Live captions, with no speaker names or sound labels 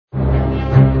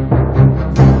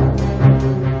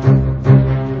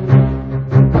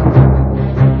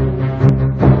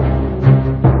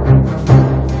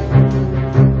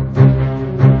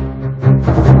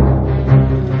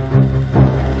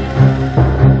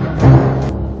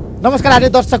नमस्कार आदरणीय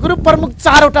दर्शकहरू, प्रमुख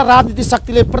 4 वटा राजनीतिक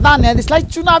शक्तिले प्रधान न्यायाधीशलाई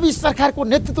चुनावी सरकारको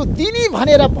नेतृत्व दिने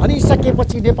भनेर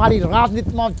भनिसकेपछि नेपाली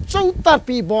राजनीतिमा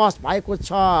चौतर्फी बहस भएको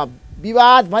छ,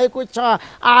 विवाद भएको छ,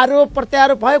 आरोप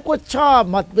प्रत्यारोप भएको छ,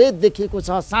 मतभेद देखिएको छ।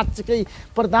 साँच्चै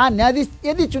प्रधान न्यायाधीश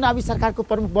यदि चुनावी सरकारको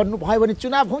प्रमुख बन्नुभयो भने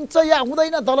चुनाव हुन्छ या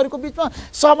हुँदैन, दलहरूको बिचमा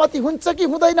सहमति हुन्छ कि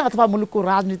हुँदैन, अथवा मुलुकको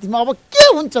राजनीतिमा अब के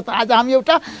हुन्छ त? आज हामी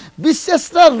एउटा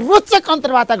विशेष र रोचक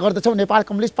अन्तर्वार्ता गर्दछौँ। नेपाल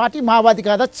कम्युनिस्ट पार्टी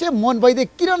माओवादीका अध्यक्ष मोहन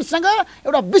वैद्य किरणसँग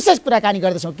एउटा विशेष कुराकानी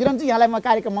गर्दछौँ। किरणजी, यहाँलाई म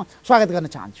कार्यक्रममा स्वागत गर्न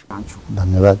चाहन्छु।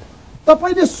 धन्यवाद।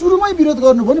 तपाईँले सुरुमै विरोध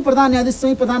गर्नुभयो नि, प्रधान न्यायाधीश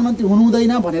चाहिँ प्रधानमन्त्री हुनु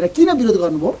हुँदैन भनेर, किन विरोध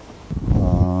गर्नुभयो?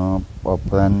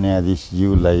 प्रधान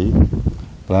न्यायाधीशज्यूलाई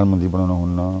प्रधानमन्त्री बनाउनु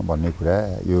हुन्न भन्ने कुरा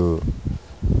यो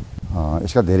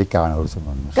यसका धेरै कारणहरू छन्।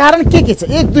 भन्नुहोस् कारण के छ?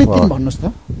 1 2 3 भन्नुहोस्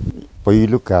त।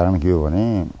 पहिलो कारण के हो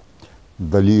भने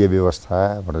दलीय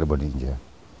व्यवस्था भनेर भनिन्छ।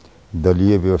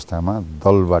 दलीय व्यवस्थामा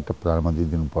दलबाट प्रधानमन्त्री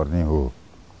दिनुपर्ने हो,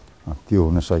 त्यो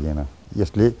हुन सकेन।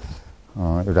 यसले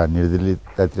एउटा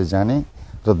निर्दलीयतातिर जाने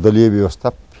र दलीय व्यवस्था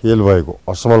फेल भएको,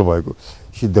 असफल भएको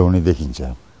सिद्ध हुने देखिन्छ।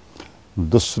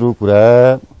 दोस्रो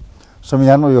कुरा,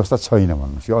 संविधानमा व्यवस्था छैन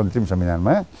भन्नुहोस्, यो अन्तिम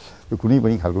संविधानमा यो कुनै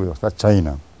पनि खालको व्यवस्था छैन।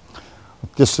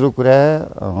 तेस्रो कुरा,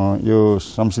 यो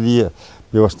संसदीय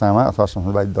व्यवस्थामा अथवा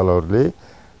संसदवादी दलहरूले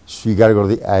स्वीकार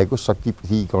गर्दै आएको शक्ति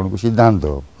पृथकीकरणको सिद्धान्त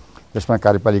हो। यसमा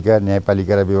कार्यपालिका,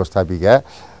 न्यायपालिका र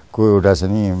व्यवस्थापिकाको एउटा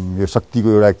चाहिँ नि यो शक्तिको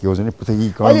एउटा के हो भने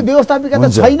पृथकीकरण। व्यवस्थापिका त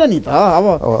छैन नि त।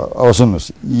 अब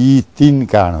सुन्नुहोस्, यी 3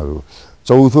 कारणहरू।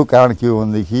 चौथो कारण के हो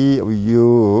भनेदेखि अब यो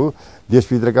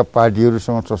देशभित्रका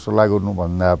पार्टीहरूसँग सल्लाह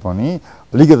गर्नुभन्दा पनि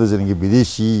अलिकति चाहिँ कि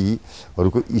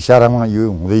विदेशीहरूको इसारामा यो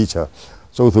हुँदैछ।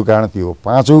 चौथो कारण त्यो हो।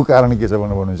 पाँचौँ कारण के छ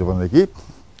भनेर भन्नुहुन्छ भनेदेखि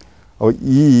अब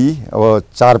यी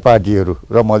 4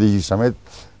 पार्टीहरू र मधेसी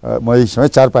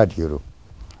समेत 4 पार्टीहरू,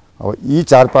 अब यी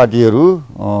 4 पार्टीहरू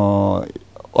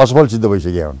असफल सिद्ध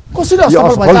भइसकेका हुन्।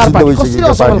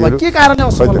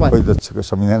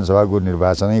 संविधान सभाको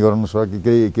निर्वाचनै गर्नु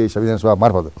सके, केही संविधान सभा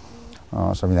मार्फत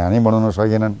संविधानै बनाउन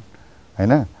सकेनन्,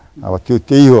 होइन? अब त्यो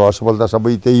त्यही हो, असफलता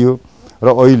सबै त्यही हो। र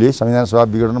अहिले संविधान सभा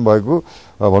विघटन भएको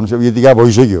भन्नुहोस् यतिका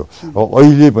भइसक्यो। अब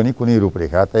अहिले पनि कुनै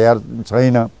रूपरेखा तयार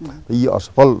छैन। यी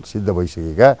असफल सिद्ध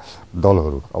भइसकेका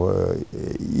दलहरू अब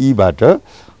यीबाट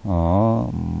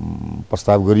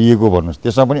प्रस्ताव गरिएको भन्नुहोस्।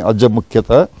 त्यसमा पनि अझ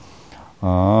मुख्यतः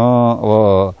अब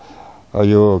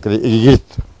यो के अरे एकीकृत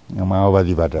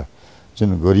माओवादीबाट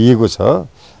जुन गरिएको छ,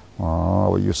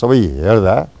 अब यो सबै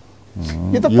हेर्दा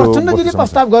यो त प्रचण्डजीले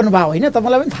प्रस्ताव गर्नुभयो होइन?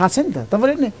 तपाईँलाई पनि थाहा छ नि त,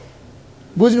 तपाईँले नि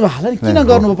बुझ्नु भयो होला नि किन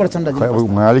गर्नुभयो प्रचण्डजी? अब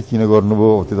उहाँले किन गर्नुभयो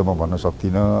त्यो त म भन्न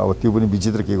सक्दिनँ। अब त्यो पनि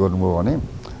विचित्र के गर्नुभयो भने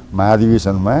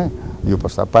महाधिवेशनमा यो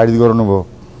प्रस्ताव पारित गर्नुभयो।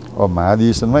 अब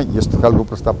महाधिवेशनमा यस्तो खालको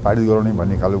प्रस्ताव पारित गराउने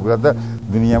भन्ने खालको कुरा त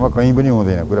दुनियाँमा कहीँ पनि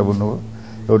हुँदैन। कुरा बुझ्नुभयो?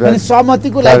 एउटा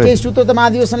सहमतिको लागि केही सूत्र त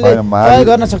महाधिवेशनले तय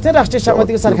गर्न सक्छ, राष्ट्रिय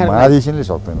सहमतिको सरकार महाधिवेशनले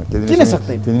सक्दैन। किन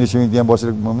सक्दैन? केन्द्रीय समिति त्यहाँ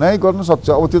बसेर नै गर्न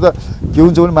सक्छ। अब त्यो त के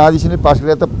हुन्छ भने महाधिवेशनले पास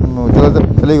गरेर त त्यसलाई त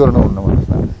फेलै गर्नुहुन्न भन्नुहोस्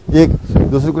न। एक।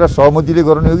 दोस्रो कुरा, सहमतिले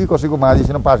गर्ने हो कि कसैको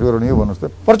महाधिवेशनमा पास गर्ने हो भन्नुहोस्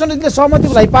त? प्रचण्डजीले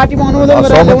सहमतिको लागि पार्टीमा अनुमोदन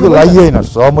गरेर सहमतिको लागि होइन,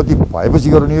 सहमति भएपछि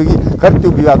गर्ने हो कि खै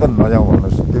त्यो विवादमा नजाउँ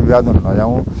भन्नुहोस्। त्यो विवादमा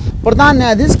नजाउँ। प्रधान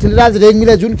न्यायाधीश खिलराज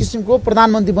रेग्मीलाई जुन किसिमको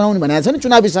प्रधानमन्त्री बनाउने भनेको छ नि,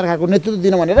 चुनावी सरकारको नेतृत्व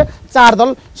दिन भनेर 4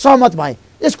 दल सहमत भए,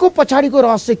 यसको पछाडिको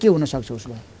रहस्य के हुन सक्छ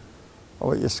उसलाई?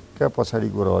 अब यसका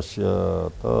पछाडिको रहस्य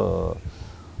त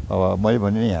अब मैले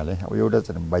भनि नै हालेँ। अब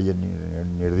एउटा चाहिँ बाह्य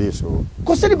निर्देश हो।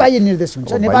 कसरी बाह्य निर्देश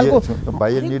हुन्छ नेपालको?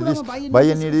 बाह्य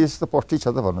निर्देश त स्पष्टै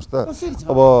छ त भन्नुहोस् त।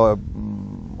 अब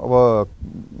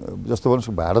जस्तो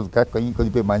भन्नुहोस् भारतका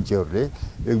कतिपय मान्छेहरूले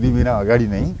 1-2 महिना अगाडि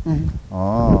नै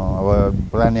अब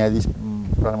प्रधान न्यायाधीश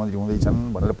प्रधानमन्त्री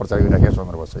हुँदैछन् भनेर प्रचार गरिराखेको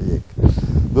सन्दर्भ छ। एक।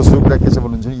 दोस्रो कुरा के छ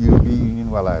भन्नुहुन्छ भने युरोपियन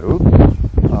युनियनवालाहरू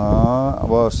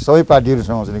अब सबै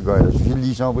पार्टीहरूसँग चाहिँ गएर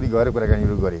सुशीलजीसँग पनि गएर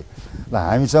कुराकानीहरू गरे। ल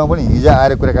हामीसँग पनि हिजो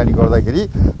आएर कुराकानी गर्दाखेरि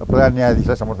प्रधान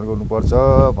न्यायाधीशलाई समर्थन गर्नुपर्छ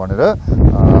भनेर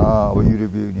अब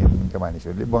युरोपियन युनियनका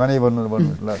मानिसहरूले बगानै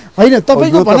भन्नुहोस् ल। होइन,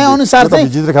 तपाईँको भनाइअनुसार चाहिँ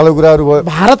विचित्र खालको कुराहरू भयो।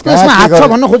 भारतको यसमा हात छ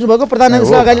भन्न खोज्नु भएको प्रधान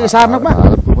न्यायाधीशलाई अगाडि सार्नमा?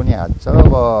 भारतको पनि हात छ।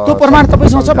 अब त्यो प्रमाण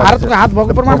तपाईँसँग छ? भारतको हात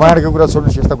भएको प्रमाणको कुरा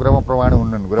छोड्नुहोस्, यस्ता कुरामा प्रमाण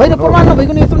हुन्न। होइन, प्रमाण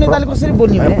नभइकन यत्रो नेताले कसरी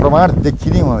बोल्ने? प्रमाण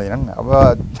देखिनै हुँदैनन्। अब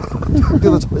त्यो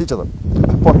त छँदैछ त,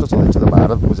 स्पष्ट छँदैछ त।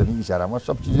 भारतको चाहिँ इसारामा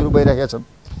सब चिजहरू भइरहेका छन्।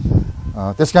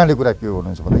 त्यस कारणले कुरा के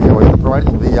हुनुहुन्छ भन्दाखेरि अब यो प्रमाणित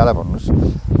हुँदै जाला भन्नुहोस्।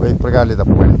 एक प्रकारले त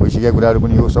प्रमाणित भइसकेका कुराहरू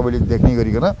पनि हो, सबैले देख्ने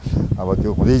गरिकन अब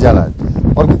त्यो हुँदै जाला।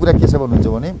 अर्को कुरा के छ भन्नुहुन्छ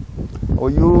भने अब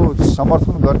यो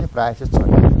समर्थन गर्ने प्रयास छ।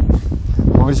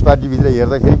 कङ्ग्रेस पार्टीभित्र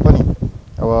हेर्दाखेरि पनि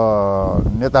अब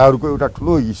नेताहरूको एउटा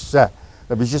ठुलो हिस्सा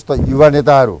र विशेष त युवा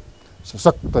नेताहरू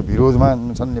सशक्त विरोधमा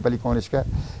छन् नेपाली कङ्ग्रेसका।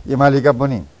 एमालेका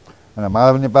पनि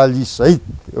माधव नेपालजी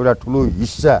सहित एउटा ठुलो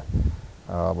हिस्सा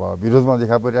अब विरोधमा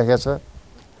देखा परिरहेको छ।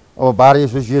 अब बार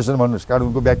एसोसिएसन भन्नुहोस्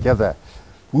कानुनको व्याख्याता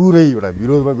पुरै एउटा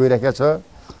विरोधमा गइरहेको छ।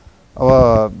 अब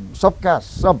सबका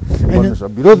सब भन्नुहोस्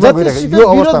विरोधमा गइरहेको यो विरोध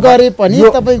अवस्थामा गरे पनि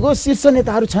तपाईको शीर्ष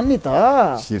नेताहरू छन् नि त।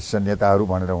 शीर्ष नेताहरू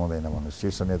भनेर हुँदैन भन्नुहोस्,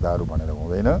 शीर्ष नेताहरू भनेर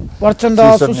हुँदैन। प्रचण्ड,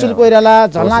 सुशील कोइराला,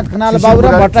 झलनाथ खनाल,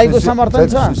 बाबुराम भट्टराईको समर्थन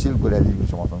छ। सुशील कोइरालाको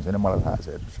समर्थन छैन, मलाई थाहा छ।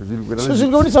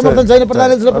 सुशीलको पनि समर्थन छैन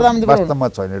प्रधानमन्त्री प्रधानमन्त्री वास्तवमा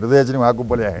छैन। हृदय चाहिँ उहाँको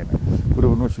बोलेको छैन, कुरो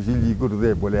भन्नु सुशीलजीको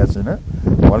हृदय बोलेको छैन।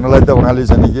 भन्नलाई त उहाँले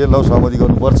चाहिँ के ल सहमति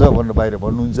गर्नुपर्छ भनेर बाहिर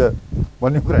भन्नुहुन्छ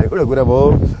भन्ने कुरा एउटा कुरा भयो।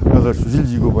 नत्र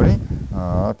सुशीलजीको पनि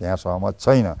त्यहाँ सहमत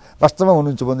छैन। वास्तवमा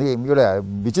हुनुहुन्छ भनेदेखि एउटा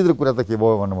विचित्र कुरा त के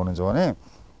भयो भनेर भन्नुहुन्छ भने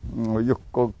यो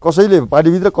कसैले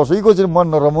पार्टीभित्र कसैको चाहिँ मन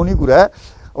नरमाउने कुरा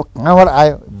अब कहाँबाट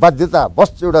आयो, बाध्यता बस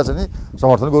एउटा चाहिँ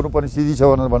समर्थन गर्नुपर्ने स्थिति छ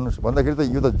भनेर भन्नुहोस् भन्दाखेरि त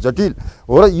यो त जटिल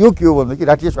हो। र यो के हो भनेदेखि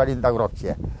राष्ट्रिय स्वाधीनताको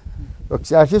रक्षा,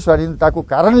 राष्ट्रिय स्वाधीनताको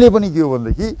कारणले पनि के हो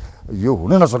भनेदेखि यो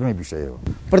हुन नसक्ने विषय हो।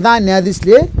 प्रधान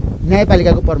न्यायाधीशले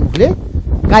न्यायपालिकाको प्रमुखले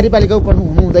कार्यपालिकाको प्रमुख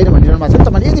हुनु हुँदैन भनिरहनु भएको छ।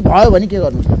 तपाईँले यदि भयो भने के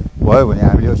गर्नुहुन्छ? भयो भने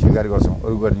हामीले अस्वीकार गर्छौँ,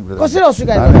 अरू गर्ने कुरा कसरी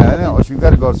अस्वीकार होइन,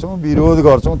 अस्वीकार गर्छौँ, विरोध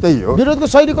गर्छौँ, त्यही हो। विरोधको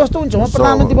शैली कस्तो हुन्छ?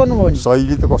 प्रधानमन्त्री बन्नुभयो भने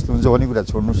शैली त कस्तो हुन्छ भन्ने कुरा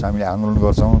छोड्नुहोस्। हामीले आन्दोलन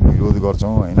गर्छौँ, विरोध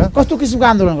गर्छौँ, होइन। कस्तो किसिमको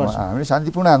आन्दोलन गर्छ? हामीले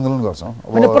शान्तिपूर्ण आन्दोलन गर्छौँ।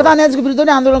 अनि प्रधान न्यायाधीशको विरुद्ध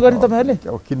नै आन्दोलन गर्ने तपाईँहरूले?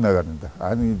 अब किन नगर्ने त?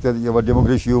 हामी त अब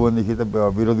डेमोक्रेसी हो भनेदेखि त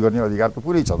विरोध गर्ने अधिकार त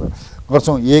पुरै छ त,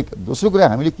 गर्छौँ। एक दोस्रो कुरा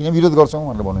हामीले किन विरोध गर्छौँ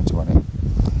भनेर भन्नुहुन्छ भने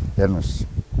हेर्नुहोस्,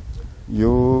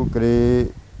 यो के अरे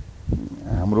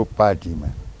हाम्रो पार्टीमा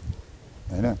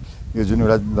होइन यो जुन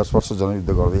एउटा 10 वर्ष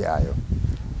जनयुद्ध गर्दै आयो,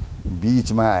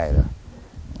 बिचमा आएर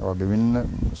अब विभिन्न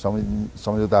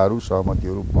सम्झौताहरू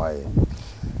सहमतिहरू भए।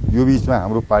 यो बिचमा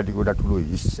हाम्रो पार्टीको एउटा ठुलो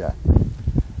हिस्सा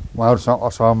उहाँहरूसँग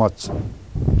असहमत छ,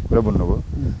 कुरा भन्नुभयो।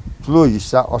 ठुलो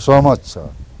हिस्सा असहमत छ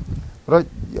र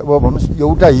अब भन्नुहोस्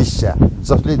एउटा हिस्सा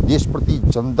जसले देशप्रति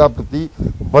जनताप्रति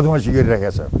बदमासी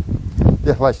गरिरहेको छ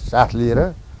त्यसलाई साथ लिएर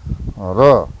र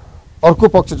अर्को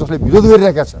पक्ष जसले विरोध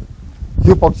गरिरहेका छ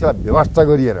त्यो पक्षलाई व्यवस्था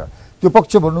गरिएर, त्यो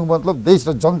पक्ष भन्नुको मतलब देश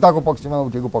र जनताको पक्षमा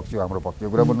उठेको पक्ष हो हाम्रो पक्ष,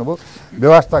 कुरा भन्नुभयो।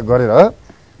 व्यवस्था गरेर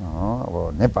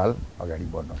अब नेपाल अगाडि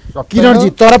बढ्न सक्छ। किरणजी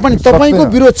तर पनि तपाईँको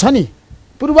विरोध छ नि,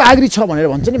 पूर्व आग्री छ भनेर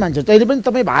भन्छ नि मान्छे। तैँले पनि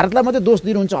तपाईँ भारतलाई मात्रै दोष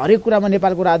दिनुहुन्छ हरेक कुरामा,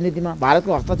 नेपालको राजनीतिमा भारतको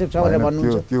हस्तक्षेप छ भनेर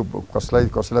भन्नुहुन्छ। त्यो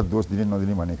कसैलाई दोष दिने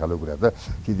नदिने भन्ने खालको कुरा त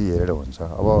कि हेरेर हुन्छ।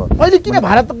 अब अहिले किन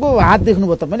भारतको हात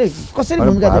देख्नुभयो तपाईँले? कसरी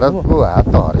भूमिका देख्नुभयो? भारतको हात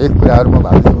त हरेक कुराहरूमा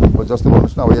भारत जस्तो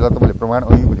भन्नुहोस् न। अब यसलाई तपाईँले प्रमाण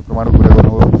अहिले पनि प्रमाणको कुरा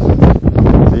गर्नुभयो।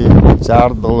 4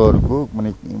 दलहरूको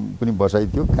पनि बसाइ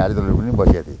थियो, कार्यदलहरू पनि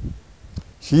बसिया थिए।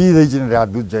 सिधै चाहिँ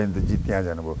राजदूत जयन्तजी त्यहाँ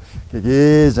जानुभयो,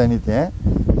 के चाहिँ नि त्यहाँ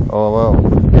अब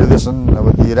निर्देशन अब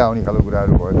दिएर आउने खालको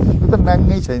कुराहरू भयो। यो त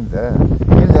नाङ्गै छैन त,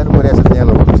 किन जानु परिरहेको छ त्यहाँ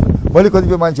लोगोस्। मैले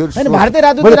कतिपय मान्छेहरू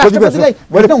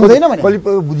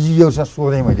बुद्धिजीवीहरूसँग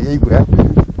सोधेँ मैले यही कुरा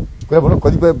भनौँ।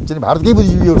 कतिपय चाहिँ भारतकै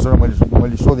बुद्धिजीवीहरूसँग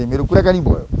मैले सोधेँ, मेरो कुराकानी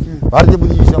भयो। भारतीय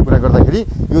बुद्धिजीवीसँग कुरा गर्दाखेरि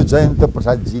यो जयन्त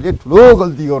प्रसादजीले ठुलो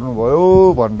गल्ती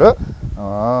गर्नुभयो भनेर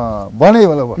भने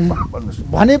भन्नुहोस्।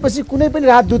 भनेपछि कुनै पनि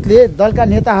राजदूतले दलका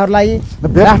नेताहरूलाई,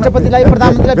 राष्ट्रपतिलाई,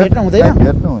 प्रधानमन्त्रीलाई भेट्न हुँदैन?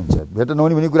 भेट्नुहुन्छ, भेट्न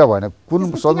नहुने भन्ने कुरा भएन।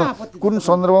 कुन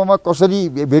सन्दर्भमा कसरी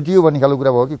भेटियो भन्ने खालको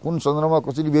कुरा भयो कि कुन सन्दर्भमा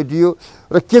कसरी भेटियो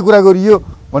र के कुरा गरियो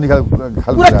भन्ने खालको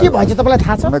कुरा के भएछ तपाईँलाई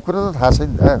थाहा छ? कुरा त थाहा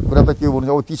छैन त। कुरा त के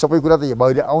भन्नु, अब ती सबै कुरा त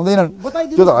बाहिर आउँदैनन्,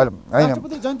 त्यो त होइन।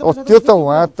 त्यो त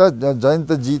उहाँ त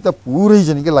जयन्तजी त पुरै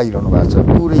चाहिँ के लागिरहनु भएको छ,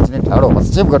 पुरै चाहिँ ठाडो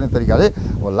हस्तक्षेप गर्ने तरिकाले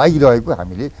लागिरहेको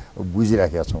हामीले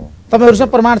बुझिराखेका छौँ। तपाईँहरूसँग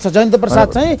प्रमाण छ जयन्त प्रसाद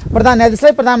चाहिँ प्रधान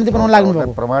न्यायाधीशलाई प्रधानमन्त्री बनाउन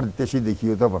लाग्नुभयो? प्रमाण त्यसै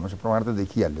देखियो त भन्नुहोस्, प्रमाण त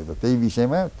देखिहाल्यो त। त्यही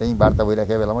विषयमा त्यही वार्ता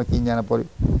भइराखेको बेलामा किन जानु पर्यो,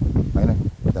 होइन?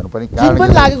 जानुपर्ने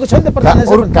कारण लागेको छैन त प्रधान।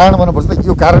 अरू कारण भन्नुपर्छ त,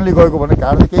 यो कारणले गएको भने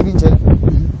कारण त केही पनि छैन।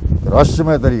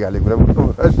 रहस्यमय तरिकाले कुरा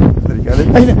गर्नु, तरिकाले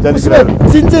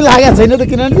चिन चाहिँ लागेको छैन त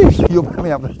किनभने यो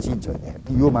मामिलामा त चिन छैन।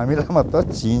 यो मामिलामा त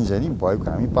चिन चाहिँ नि भएको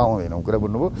हामी पाउँदैनौँ, कुरा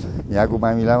भन्नुभयो। यहाँको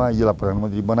मामिलामा यसलाई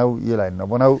प्रधानमन्त्री बनाऊ, यसलाई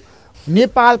नबनाऊ।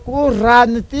 नेपालको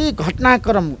राजनीति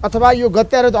घटनाक्रम अथवा यो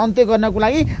गत्यारोध अन्त्य गर्नको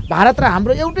लागि भारत र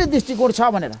हाम्रो एउटै दृष्टिकोण छ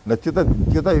भनेर त्यो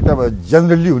त एउटा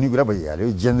जेनरली हुने कुरा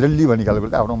भइहाल्यो। जेनरली भन्ने खालको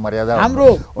त आफ्नो मर्यादा हाम्रो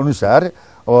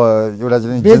अनुसार एउटा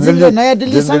नयाँ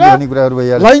दिल्लीसँग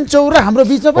लैनचौर र हाम्रो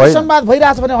बिचमा पनि संवाद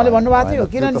भइरहेछ भने उहाँले भन्नुभएको थियो।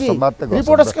 किरणजी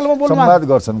रिपोर्टर्स क्लबमा बोल्नु संवाद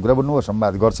गर्छन्, कुरा भन्नुभयो,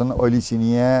 संवाद गर्छन्। अहिले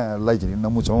चिनियालाई चाहिँ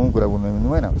नमुछौँ, कुरा भन्नु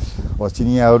होइन।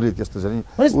 चिनियाहरूले त्यस्तो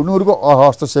चाहिँ उनीहरूको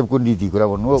हस्तक्षेपको नीति, कुरा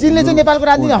भन्नुभयो। चीनले चाहिँ नेपालको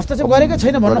राजनीति हस्तक्षेप गरेको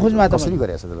छैन भन्न खोज्नु भएको छ। कसरी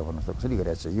गरेछ त्यसलाई भन्नुहोस् त, कसरी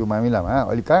गरेछ यो मामिलामा?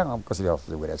 अहिले कहाँ कसरी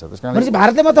हस्तक्षेप गरेछ? त्यसकारण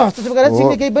भारतले मात्र हस्तक्षेप गरेर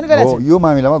चीनले केही पनि गरेछ? यो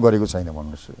मामिलामा गरेको छैन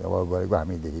भन्नुहोस्। अब गरेको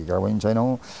हामी देखेका पनि छैनौँ।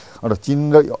 र चीन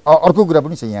र अर्को कुरा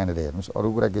पनि छ यहाँनिर हेर्नुहोस्। अरू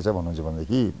कुरा के छ भन्नुहुन्छ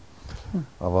भनेदेखि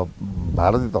अब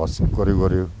भारतले त हस्तक्षेप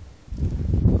गर्यो।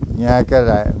 यहाँका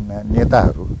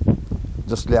नेताहरू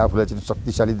जसले आफूलाई चाहिँ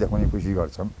शक्तिशाली देखाउने कोसिस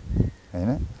गर्छन्,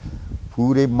 होइन,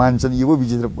 पुरै मान्छन् यो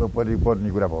विचित्र पर्ने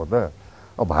कुरा भयो त।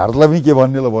 अब भारतलाई पनि के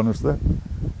भन्ने ल भन्नुहोस् त।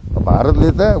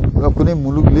 भारतले त कुनै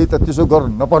मुलुकले त त्यसो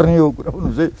गर्नु नपर्ने हो कुरा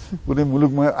भन्नुहोस् है। कुनै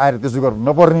मुलुकमा आएर त्यसो गर्नु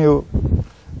नपर्ने हो।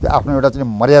 त्यो आफ्नो एउटा चाहिँ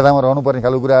मर्यादामा रहनुपर्ने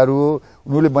खालको कुराहरू हो।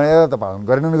 उनीहरूले मर्यादा त पालन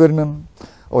गरेनन्।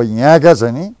 अब यहाँका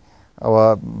चाहिँ नि अब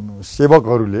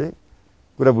सेवकहरूले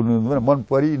कुरा बुझ्नु मन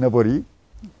परि नपरि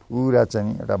पुरा चाहिँ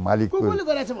नि एउटा मालिकको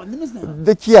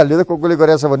देखिहाल्यो त कसले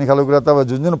गरेछ भन्ने खालको कुरा त अब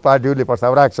जुन पार्टीहरूले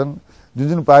प्रस्ताव राख्छन्,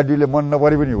 जुन पार्टीले मन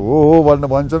नपरे पनि हो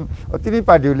भन्छन्, तिनै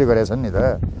पार्टीहरूले गरेछन् नि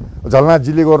त।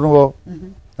 झलनाथजीले गर्नुभयो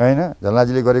होइन,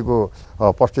 झलनाथजीले गरेको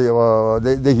प्रष्टै अब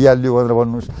देखिहाल्यो भनेर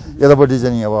भन्नुहोस्। यतापट्टि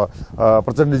चाहिँ अब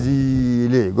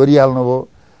प्रचण्डजीले गरिहाल्नुभयो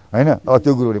होइन, अब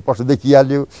त्यो कुरोले प्रष्ट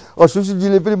देखिहाल्यो। अब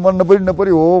सुशीलजीले पनि मन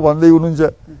नपरि हो भन्दै हुनुहुन्छ,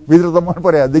 भित्र त मन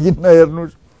परे देखिन्न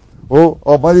हेर्नुहोस् हो।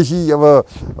 अब मधेसी अब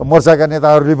मोर्चाका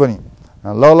नेताहरूले पनि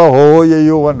ल हो यही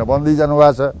हो भनेर भन्दै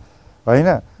जानुभएको छ होइन।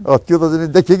 त्यो त चाहिँ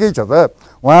देखेकै छ त।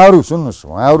 उहाँहरू सुन्नुहोस्,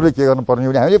 उहाँहरूले के गर्नुपर्ने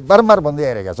भने हामीले बारम्बार भन्दै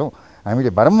आइरहेका छौँ।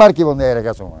 हामीले बारम्बार के भन्दै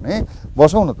आइरहेका छौँ भने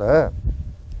बसौँ न त,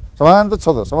 समाधान त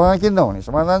छ त, समाधान किन नहुने,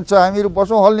 समाधान छ, हामीहरू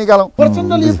बसौँ, हल निकालौँ।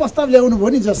 प्रचण्डले यो प्रस्ताव ल्याउनु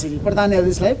भयो नि, जसरी प्रधान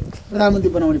न्यायाधीशलाई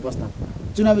प्रधानमन्त्री बनाउने प्रस्ताव,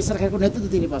 चुनावी सरकारको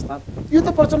नेतृत्व दिने प्रस्ताव, यो त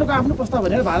प्रचण्डको आफ्नो प्रस्ताव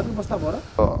भनेर भारतको प्रस्ताव हो र।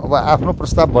 अब आफ्नो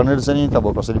प्रस्ताव भनेर चाहिँ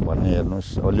तब कसरी भन्ने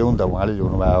हेर्नुहोस्। अब ल्याउनु त उहाँले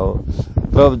ल्याउनु भयो हो।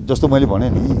 र जस्तो मैले भने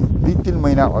नि 2-3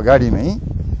 महिना अगाडि नै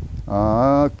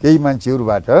केही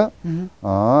मान्छेहरूबाट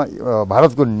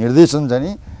भारतको निर्देशन चाहिँ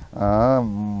नि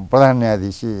प्रधान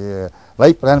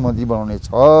न्यायाधीशलाई प्रधानमन्त्री बनाउने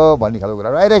छ भन्ने खालको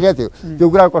कुराहरू आइरहेको थियो। त्यो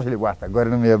कुरा कसैले वास्ता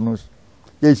गरेनन् हेर्नुहोस्,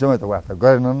 केही समय त वास्ता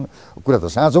गरेनन्। कुरा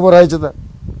त साँचो पो रहेछ त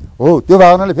हो। त्यो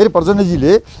भावनाले फेरि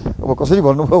प्रचण्डजीले अब कसरी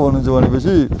भन्नुभयो भन्नुहुन्छ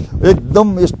भनेपछि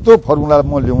एकदम यस्तो फर्मुला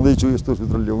म ल्याउँदैछु, यस्तो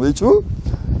सूत्र ल्याउँदैछु,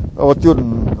 अब त्यो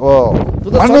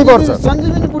मान्नै पर्छ,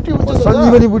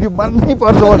 सञ्जीवनी बुटी मान्नै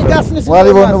पर्छ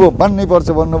उहाँले भन्नुभयो, मान्नै पर्छ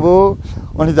भन्नुभयो।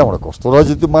 अनि त्यहाँबाट कस्तो रहेछ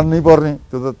त्यो मान्नै पर्ने,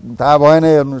 त्यो त थाहा भएन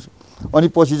हेर्नुहोस्।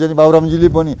 अनि पछि चाहिँ बाबुरामजीले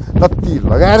पनि नत्ती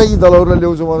लगाएर यी दलहरूलाई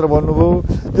ल्याउँछु भनेर भन्नुभयो।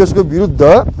 त्यसको विरुद्ध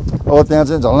अब त्यहाँ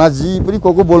चाहिँ झलनाथजी पनि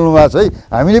को बोल्नु भएको छ है,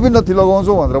 हामीले पनि नत्ती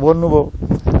लगाउँछौँ भनेर भन्नुभयो।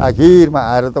 आखिरमा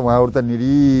आएर त उहाँहरू त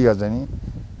निरीह चाहिँ नि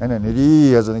होइन,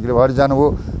 निरीह चाहिँ के भएर जानुभयो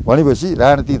भनेपछि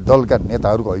राजनीतिक दलका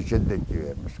नेताहरूको हैसियत देखियो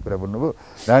हेर्नुहोस्। कुरा भन्नुभयो,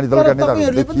 राजनीतिक दलका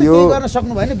नेताहरू देखियो,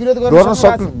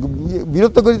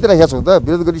 विरोध त गरिराखेका छौँ त,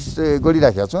 विरोध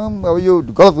गरिराखेका छौँ। अब यो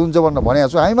गलत हुन्छ भनेर भनेको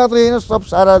छौँ हामी मात्रै होइन, सब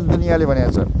सारा दुनियाँले भनेको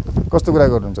छ। कस्तो कुरा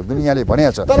गर्नुहुन्छ, दुनियाँले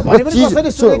भनेको छ। अब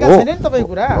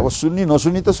सुन्ने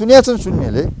नसुन्ने त सुनेका छन्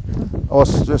सुन्नेले, अब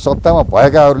सत्तामा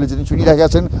भएकाहरूले चाहिँ सुनिराखेका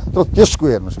छन्। तर त्यसको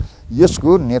हेर्नुहोस्,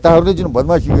 यसको नेताहरूले जुन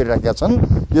बदमासी गरिराखेका छन्,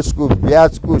 यसको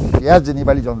ब्याजको स्याज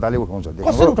नेपाली जनताले उठाउँछ।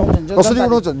 कसरी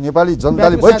उठाउँछ? नेपाली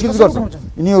जनताले बहिष्कृत गर्छ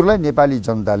यिनीहरूलाई, नेपाली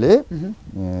जनताले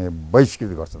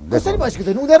बहिष्कृत गर्छन्। कसरी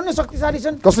बहिष्कृत? उनीहरू नै शक्तिशाली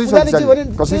छन्। कसरी शक्तिशाली?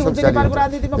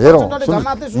 हेरौँ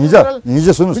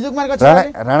हिजो सुन्नुहोस्,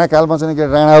 राणा कालमा चाहिँ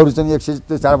राणाहरू चाहिँ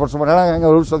 104 वर्षमा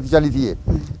राणाहरू शक्तिशाली थिए,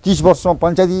 30 वर्षमा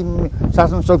पञ्चायती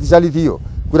शासन शक्तिशाली थियो।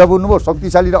 कुरा बुझ्नुभयो,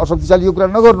 शक्तिशाली र अशक्तिशाली यो कुरा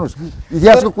नगर्नुहोस्।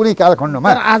 इतिहासको कुनै कालखण्डमा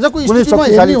कुनै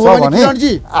शक्तिशाली छ भने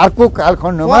अर्को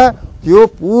कालखण्डमा त्यो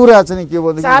पुरा चाहिँ के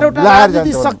भन्दा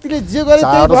शक्तिले जे गरे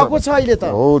त्यही भएको छ अहिले त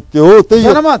हो। त्यो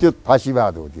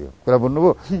फाँसीवाद हो। त्यो कुरा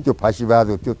बुझ्नुभयो, त्यो फाँसीवाद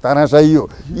हो, त्यो तानाशाही हो।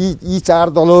 यी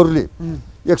 4 दलहरूले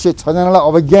 106 जनालाई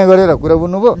अवज्ञा गरेर कुरा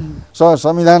बुझ्नुभयो,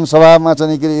 संविधान सभामा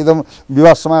चाहिँ के अरे एकदम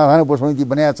विवाद समाधान उपसमिति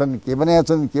बनाएका छन्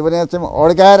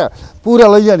अड्काएर पुरा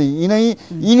लैजाने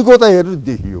यिनको त हेर्नु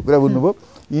देखियो। कुरा बुझ्नुभयो,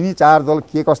 यिनी 4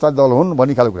 दल के कस्ता दल हुन्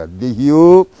भन्ने खालको कुरा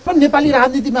देखियो। पण नेपाली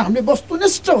राजनीतिमा हामीले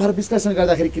वस्तुनिष्ठ भएर विश्लेषण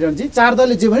गर्दाखेरि किरणजी 4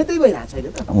 दलले जे भने त्यही भइरहेछ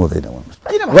अहिले त।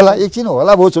 हुँदैन होला, एकछिन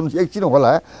होला भयो, सुन्नुहोस्, एकछिन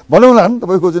होला भनौँला नि,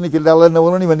 तपाईँको चाहिँ खेलदारलाई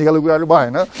नबनाउने भन्ने खालको कुराहरू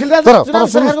भएन। तर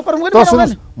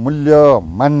सुन्नुहोस्, मूल्य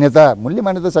मान्यता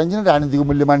चाहिन्छ नि, राजनीतिको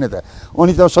मूल्य मान्यता।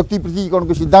 अनि त शक्ति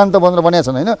पृथ्वीकरणको सिद्धान्त भनेर भनेका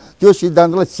छन् होइन, त्यो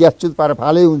सिद्धान्तलाई स्याच्युत पारेर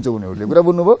फालै हुन्छ उनीहरूले। कुरा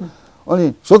बुझ्नुभयो,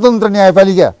 अनि स्वतन्त्र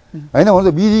न्यायपालिका होइन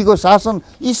भन्छ विधिको शासन,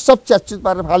 यी सब च्याच्युत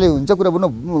पारेर फाले हुन्छ। कुरा बुझ्नु,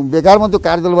 बेकारमा त्यो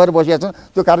कार्यदल भएर बसेका छन्,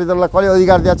 त्यो कार्यदललाई कसले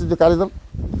अधिकार दिएको छ? त्यो कार्यदल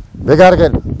बेकारका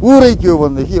पुरै के हो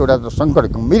भनेदेखि एउटा सङ्कट,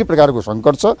 गम्भीर प्रकारको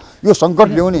सङ्कट छ। यो सङ्कट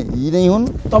ल्याउने यी नै हुन्।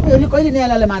 तपाईँहरूले कहिले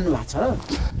न्यायालयलाई मान्नु भएको छ?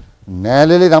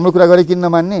 न्यायालयले राम्रो कुरा गरे किन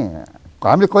नमान्ने?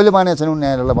 हामीले कहिले मानेको छैनौँ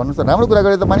न्यायालयलाई, भन्नुहोस् त। राम्रो कुरा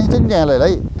गरे त मानिन्छ नि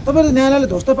न्यायालयलाई। तपाईँले न्यायालयले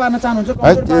ध्वस्त पार्न चाहनुहुन्छ?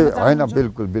 होइन,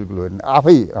 बिल्कुल होइन,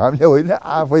 हामीले होइन,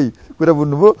 आफै कुरा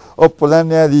बुझ्नुभयो। अब प्रधान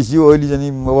न्यायाधीश अहिले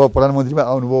चाहिँ अब प्रधानमन्त्रीमा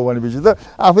आउनुभयो भनेपछि त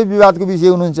आफै विवादको विषय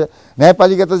हुनुहुन्छ।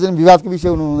 न्यायपालिका त चाहिँ विवादको विषय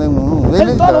हुनुहुँदैन। हुँदैन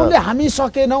नि त। दलहरूले हामी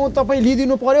सकेनौँ तपाईँ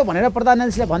लिदिनु पर्यो भनेर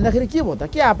प्रधानमन्त्रीले भन्दाखेरि के भयो त?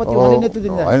 के आपत्ति उहाँले नेतृत्व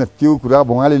दिँदा? होइन त्यो कुरा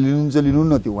अब उहाँले लिनुहुन्छ लिनु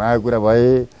न, त्यो उहाँको कुरा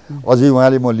भए। अझै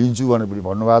उहाँले म लिन्छु भनेर पनि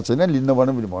भन्नुभएको छैन, लिन्न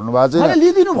भनेर पनि भन्नुभएको छैन।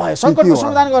 लिदिनु भयो सङ्कटको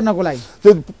समाधान गर्नको लागि।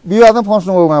 त्यो विवादमा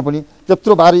फस्नुभयो उहाँ पनि।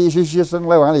 त्यत्रो भारी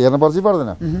एसोसिएसनलाई उहाँले हेर्न पर्छ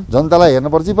पर्दैन, जनतालाई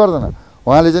हेर्न पर्छ पर्दैन,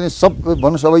 उहाँले चाहिँ सब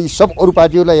भन्नुहोस् अब यी सब अरू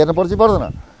पार्टीहरूलाई हेर्न पर्छ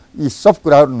पर्दैन, यी सब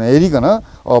कुराहरू नहेरिकन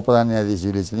अब प्रधान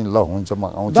न्यायाधीशले चाहिँ ल हुन्छ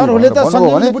म आउँछु भने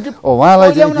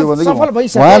उहाँलाई चाहिँ के भन्दाखेरि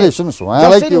उहाँले सुन्नुहोस्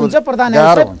उहाँलाई के हुन्छ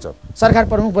गाह्रो हुन्छ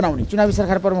सरकार प्रमुख बनाउने, चुनावी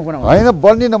सरकार प्रमुख बनाउने होइन,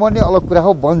 बन्ने नबन्ने अलग कुरा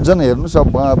हो। बन्छन् हेर्नुहोस्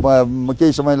अब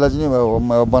केही समयलाई चाहिँ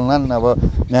बन्लान् अब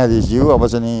न्यायाधीशज्यू, अब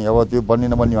चाहिँ अब त्यो बन्ने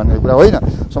नबन्ने भन्ने कुरा होइन।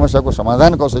 समस्याको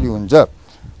समाधान कसरी हुन्छ,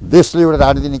 देशले एउटा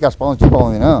राजनीति निकास पाउँछ कि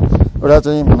पाउँदैन, एउटा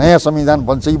चाहिँ नयाँ संविधान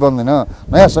बन्छ कि बन्दैन,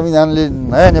 नयाँ संविधानले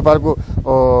नयाँ नेपालको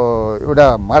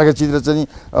एउटा मार्गचित्र चाहिँ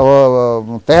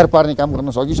अब तयार पार्ने काम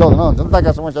गर्न सकि सक्दैन, जनताका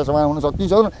समस्या समाधान हुन सकि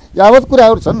सक्दैन, यावत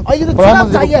कुराहरू छन्। अहिले त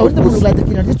चुनाव चाहिएको हो नि त मुलुकलाई, त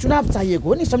किनभने चुनाव चाहिएको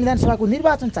हो नि, संविधान सभाको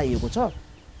निर्वाचन चाहिएको छ,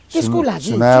 त्यसको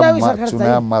लागि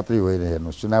चुनाव मात्रै होइन।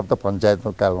 हेर्नुहोस् चुनाव त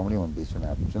पञ्चायतको कालमा पनि हुन्थ्यो,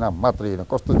 चुनाव मात्रै होइन,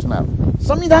 कस्तो चुनाव,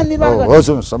 संविधान निर्माण हो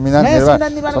संविधान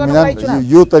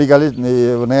यो तरिकाले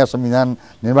नयाँ संविधान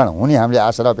निर्माण हुने हामीले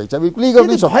आशा र अपेक्षा बिल्कुलै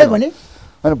गर्नै सक्छौँ।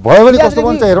 अनि भयो भने कस्तो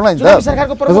बन्छ हेरौँला नि त,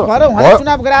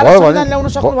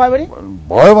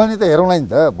 भयो भने त हेरौँला नि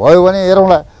त, भयो भने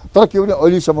हेरौँला। तर के भने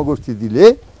अहिलेसम्मको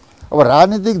स्थितिले अब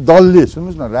राजनीतिक दलले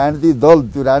सुन्नुहोस् न, राजनीतिक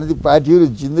दल त्यो राजनीतिक पार्टीहरू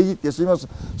जिन्दगी त्यसैमा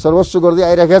सर्वस्व गर्दै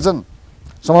आइरहेका छन्,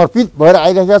 समर्पित भएर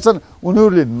आइरहेका छन्,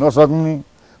 उनीहरूले नसक्ने।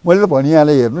 मैले त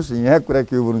भनिहालेँ हेर्नुहोस् यहाँ कुरा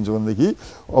के गर्नुहुन्छ भनेदेखि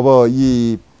अब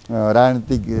यी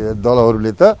राजनीतिक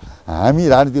दलहरूले त हामी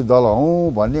राजनीतिक दल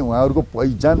हौँ भन्ने उहाँहरूको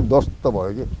पहिचान ध्वस्त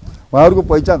भयो कि, उहाँहरूको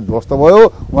पहिचान ध्वस्त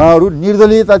भयो। उहाँहरू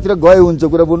निर्दलीयतातिर गए हुन्छ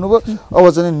कुरा बोल्नुभयो, अब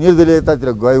चाहिँ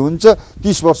निर्दलीयतातिर गए हुन्छ,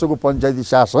 30 वर्षको पञ्चायती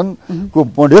शासनको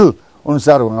मोडेल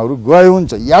अनुसार उहाँहरू गए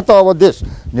हुन्छ, या त अब देश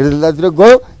निर्दलीयतातिर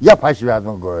गयो या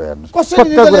फाँसीवादमा गयो। हेर्नुहोस्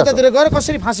कसरी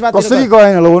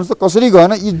गएन ल भन्नुहोस् त, कसरी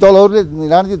गएन। यी दलहरूले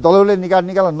राजनीतिक दलहरूले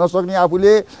निकाल्न नसक्ने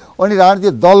आफूले, अनि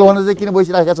राजनीतिक दल भनेर चाहिँ किन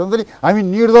बसिरहेका छन् त नि, हामी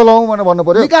निर्दल हौँ भनेर भन्नु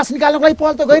पर्यो। विकास निकाल्नको लागि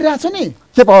पहल त गरिरहेछ नि,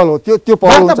 के पहल हो त्यो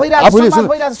पहल आफूले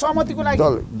सहमतिको लागि।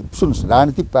 सुन्नुहोस्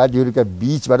राजनीतिक पार्टीहरूका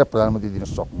बिचबाट प्रधानमन्त्री दिन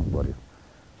सक्नु पर्यो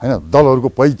होइन,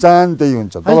 दलहरूको पहिचान त्यही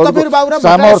हुन्छ, आउनुहोस्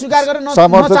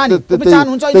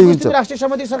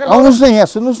न यहाँ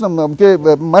सुन्नुहोस् न,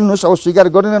 के मान्नुहोस् अब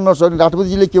स्वीकार गरेन नसक्ने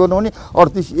राष्ट्रपतिजीले के भन्नु भने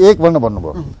 38-1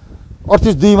 भन्नुभयो,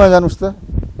 38-2मा जानुहोस् त,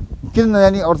 किन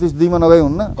नजाने 38-2मा नगए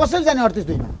हुन्न? कसरी जाने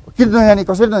 38-2मा? किन नजाने,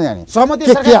 कसरी नजाने,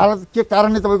 के हालत के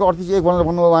कारणले तपाईँको 38-1 भनेर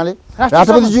भन्नुभयो उहाँले?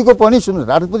 राष्ट्रपतिज्यूको पनि सुन्नुहोस्,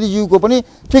 राष्ट्रपतिज्यूको पनि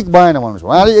ठिक भएन भन्नुहोस्,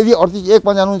 उहाँले यदि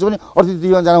 38-1मा जानुहुन्छ भने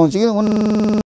 38-2मा जानुहुन्छ कि